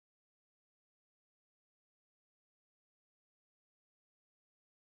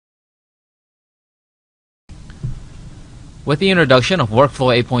With the introduction of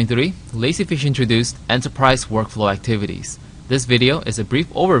Workflow 8.3, Laserfiche introduced Enterprise Workflow Activities. This video is a brief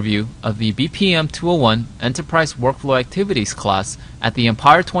overview of the BPM 201 Enterprise Workflow Activities class at the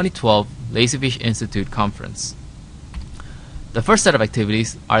Empire 2012 Laserfiche Institute Conference. The first set of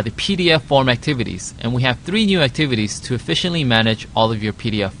activities are the PDF form activities, and we have 3 new activities to efficiently manage all of your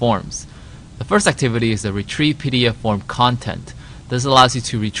PDF forms. The first activity is the Retrieve PDF Form Content. This allows you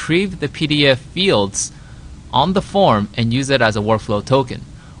to retrieve the PDF fields on the form and use it as a workflow token.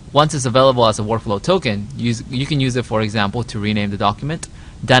 Once it's available as a workflow token, you can use it, for example, to rename the document,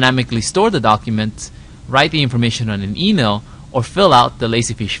 dynamically store the document, write the information on an email, or fill out the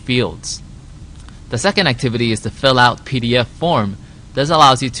Laserfiche fields. The second activity is the Fill Out PDF Form. This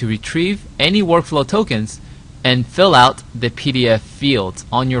allows you to retrieve any workflow tokens and fill out the PDF fields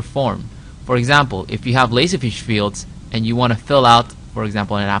on your form. For example, if you have Laserfiche fields and you want to fill out, for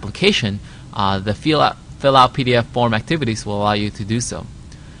example, an application, the Fill Out PDF Form activities will allow you to do so.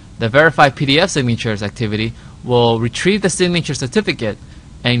 The Verify PDF Signatures activity will retrieve the signature certificate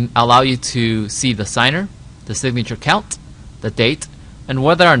and allow you to see the signer, the signature count, the date, and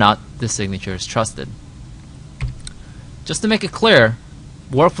whether or not the signature is trusted. Just to make it clear,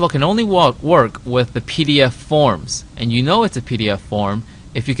 Workflow can only work with the PDF forms, and you know it's a PDF form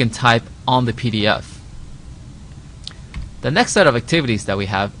if you can type on the PDF. The next set of activities that we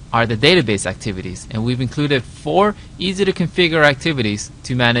have are the database activities, and we've included 4 easy to configure activities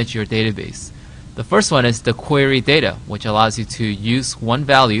to manage your database. The first one is the query data, which allows you to use one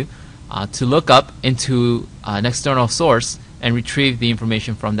value to look up into an external source and retrieve the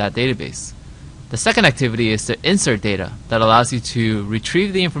information from that database. The second activity is the insert data, that allows you to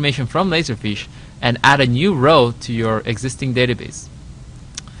retrieve the information from Laserfiche and add a new row to your existing database.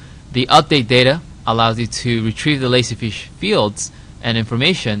 The update data allows you to retrieve the Laserfiche fields and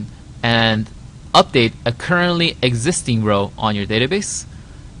information and update a currently existing row on your database.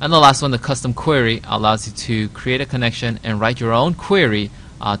 And the last one, the custom query, allows you to create a connection and write your own query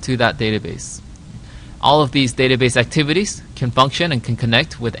to that database. All of these database activities can function and can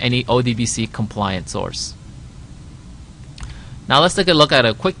connect with any ODBC compliant source. Now let's take a look at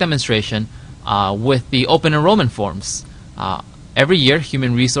a quick demonstration with the open enrollment forms. Every year,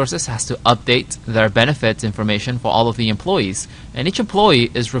 Human Resources has to update their benefits information for all of the employees, and each employee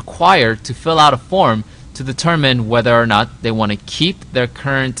is required to fill out a form to determine whether or not they want to keep their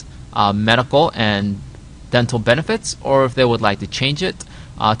current medical and dental benefits, or if they would like to change it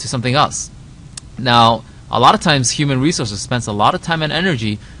to something else. Now, a lot of times Human Resources spends a lot of time and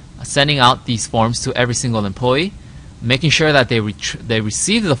energy sending out these forms to every single employee, making sure that they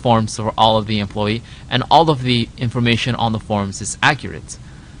receive the forms for all of the employee and all of the information on the forms is accurate.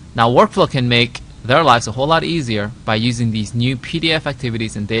 Now, Workflow can make their lives a whole lot easier by using these new PDF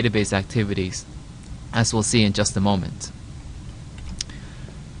activities and database activities, as we'll see in just a moment.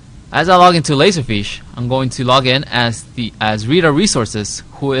 As I log into Laserfiche, I'm going to log in as Rita Resources,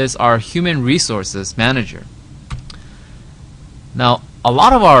 who is our Human Resources Manager. Now, a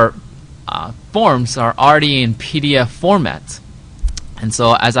lot of our forms are already in PDF format, and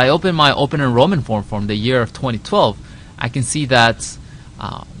so as I open my open enrollment form from the year of 2012, I can see that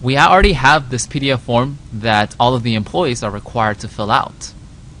we already have this PDF form that all of the employees are required to fill out.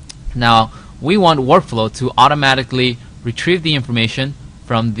 Now, we want Workflow to automatically retrieve the information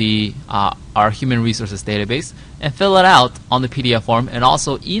from our Human Resources database and fill it out on the PDF form and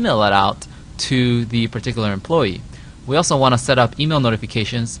also email it out to the particular employee. We also want to set up email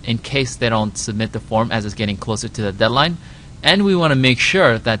notifications in case they don't submit the form as it's getting closer to the deadline, and we want to make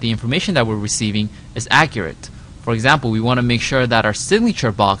sure that the information that we're receiving is accurate. For example, we want to make sure that our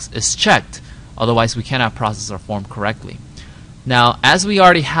signature box is checked, otherwise we cannot process our form correctly. Now, as we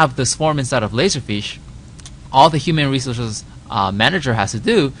already have this form inside of Laserfiche, all the Human Resources Manager has to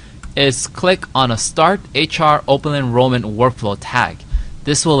do is click on a Start HR Open Enrollment Workflow tag.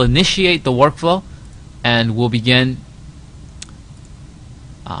 This will initiate the workflow and will begin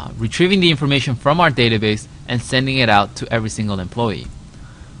retrieving the information from our database and sending it out to every single employee.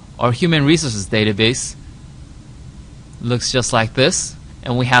 Our Human Resources database looks just like this,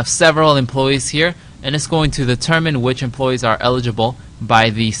 and we have several employees here, and it's going to determine which employees are eligible by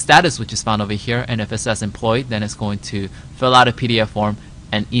the status which is found over here, and if it says employed, then it's going to fill out a PDF form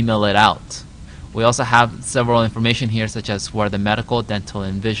and email it out. We also have several information here, such as where the medical, dental,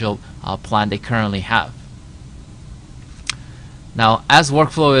 and visual plan they currently have. Now, as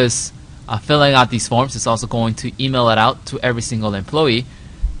Workflow is filling out these forms, it's also going to email it out to every single employee.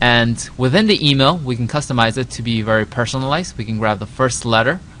 And within the email, we can customize it to be very personalized. We can grab the first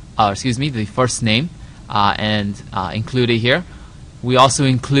letter, the first name, and include it here. We also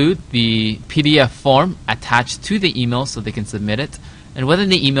include the PDF form attached to the email so they can submit it. And within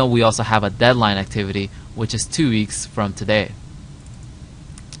the email, we also have a deadline activity, which is 2 weeks from today.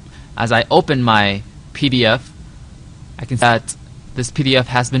 As I open my PDF, I can see that this PDF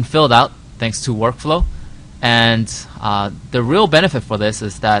has been filled out thanks to workflow. And the real benefit for this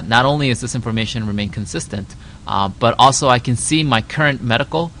is that not only is this information remain consistent, but also I can see my current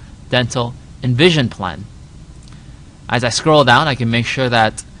medical, dental, and vision plan. As I scroll down, I can make sure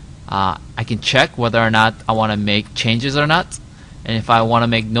that I can check whether or not I want to make changes or not. And if I want to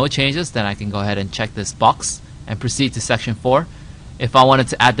make no changes, then I can go ahead and check this box and proceed to section 4. If I wanted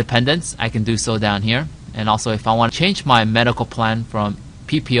to add dependents, I can do so down here. And also if I want to change my medical plan from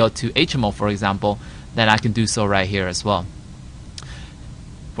PPO to HMO, for example, then I can do so right here as well.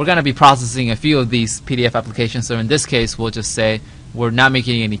 We're going to be processing a few of these PDF applications, so in this case we'll just say we're not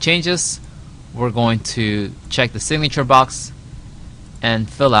making any changes. We're going to check the signature box and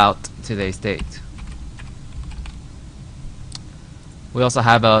fill out today's date. We also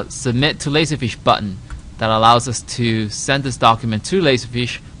have a Submit to Laserfiche button that allows us to send this document to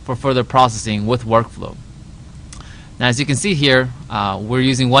Laserfiche for further processing with workflow. Now, as you can see here, we're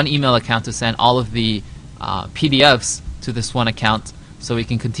using one email account to send all of the PDFs to this one account so we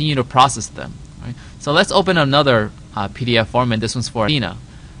can continue to process them. Right? So let's open another PDF form, and this one's for Athena.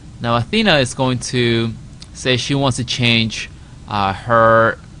 Now, Athena is going to say she wants to change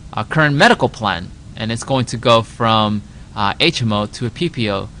her current medical plan, and it's going to go from HMO to a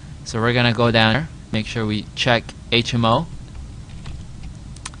PPO. So we're going to go down here, make sure we check HMO,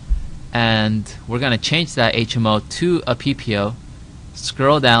 and we're going to change that HMO to a PPO.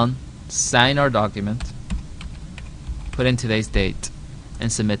 Scroll down, sign our document, put in today's date,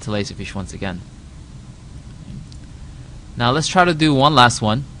 and submit to Laserfiche once again. Now let's try to do one last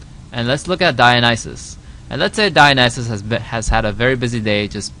one, and let's look at Dionysus. And let's say Dionysus has had a very busy day.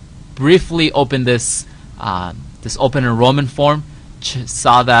 Just briefly open this this open enrollment form,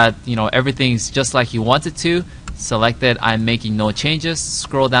 saw that everything's just like you want it to, selected I'm making no changes,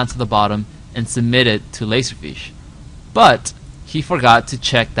 scroll down to the bottom, and submit it to Laserfiche. But he forgot to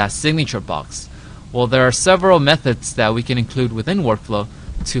check that signature box. Well, there are several methods that we can include within workflow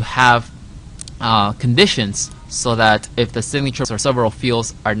to have conditions so that if the signatures or several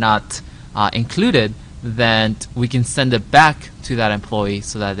fields are not included, then we can send it back to that employee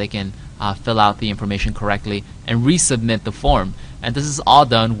so that they can fill out the information correctly and resubmit the form. And this is all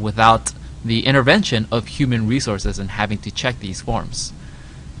done without the intervention of human resources and having to check these forms.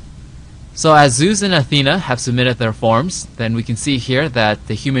 So as Zeus and Athena have submitted their forms, then we can see here that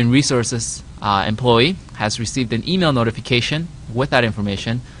the human resources employee has received an email notification with that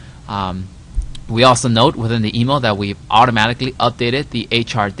information. We also note within the email that we've automatically updated the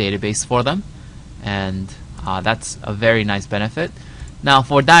HR database for them, and that's a very nice benefit. Now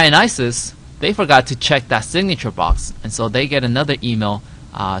for Dionysus, they forgot to check that signature box, and so they get another email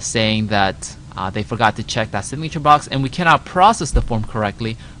saying that they forgot to check that signature box, and we cannot process the form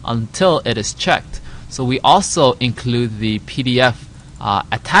correctly until it is checked. So we also include the PDF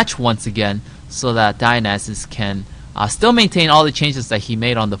attached once again so that Dionysus can still maintain all the changes that he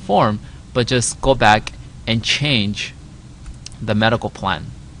made on the form, but just go back and change the medical plan,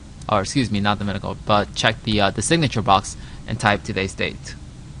 or excuse me, not the medical, but check the signature box and type today's date.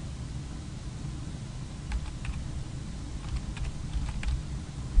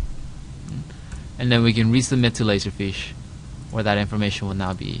 And then we can resubmit to Laserfiche, where that information will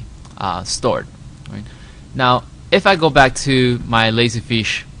now be stored. Right? Now, if I go back to my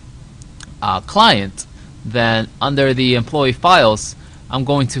Laserfiche client, then under the employee files, I'm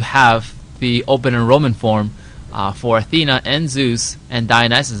going to have the open enrollment form for Athena and Zeus and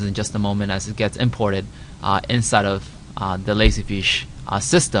Dionysus in just a moment as it gets imported inside of the Laserfiche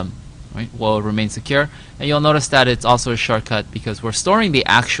system. Right? Will remain secure, and you'll notice that it's also a shortcut because we're storing the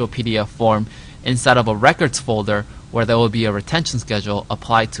actual PDF form inside of a records folder where there will be a retention schedule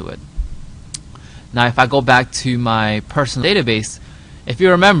applied to it. Now if I go back to my personal database, if you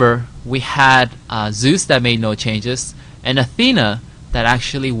remember, we had Zeus that made no changes and Athena that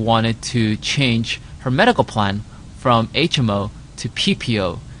actually wanted to change her medical plan from HMO to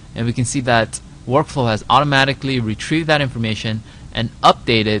PPO, and we can see that workflow has automatically retrieved that information and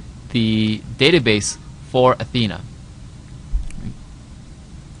updated the database for Athena.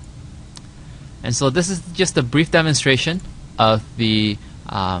 And so this is just a brief demonstration of the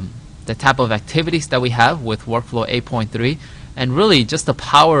type of activities that we have with Workflow 8.3, and really just the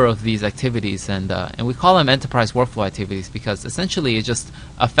power of these activities. And we call them enterprise workflow activities because essentially it just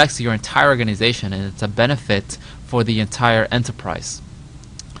affects your entire organization and it's a benefit for the entire enterprise.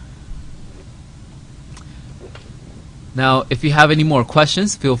 Now, if you have any more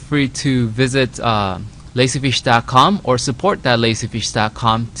questions, feel free to visit laserfiche.com or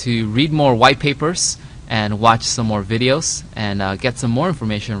support.laserfiche.com to read more white papers and watch some more videos and get some more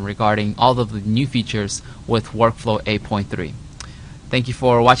information regarding all of the new features with Workflow 8.3. Thank you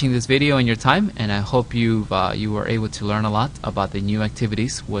for watching this video and your time, and I hope you were able to learn a lot about the new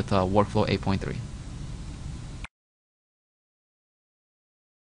activities with Workflow 8.3.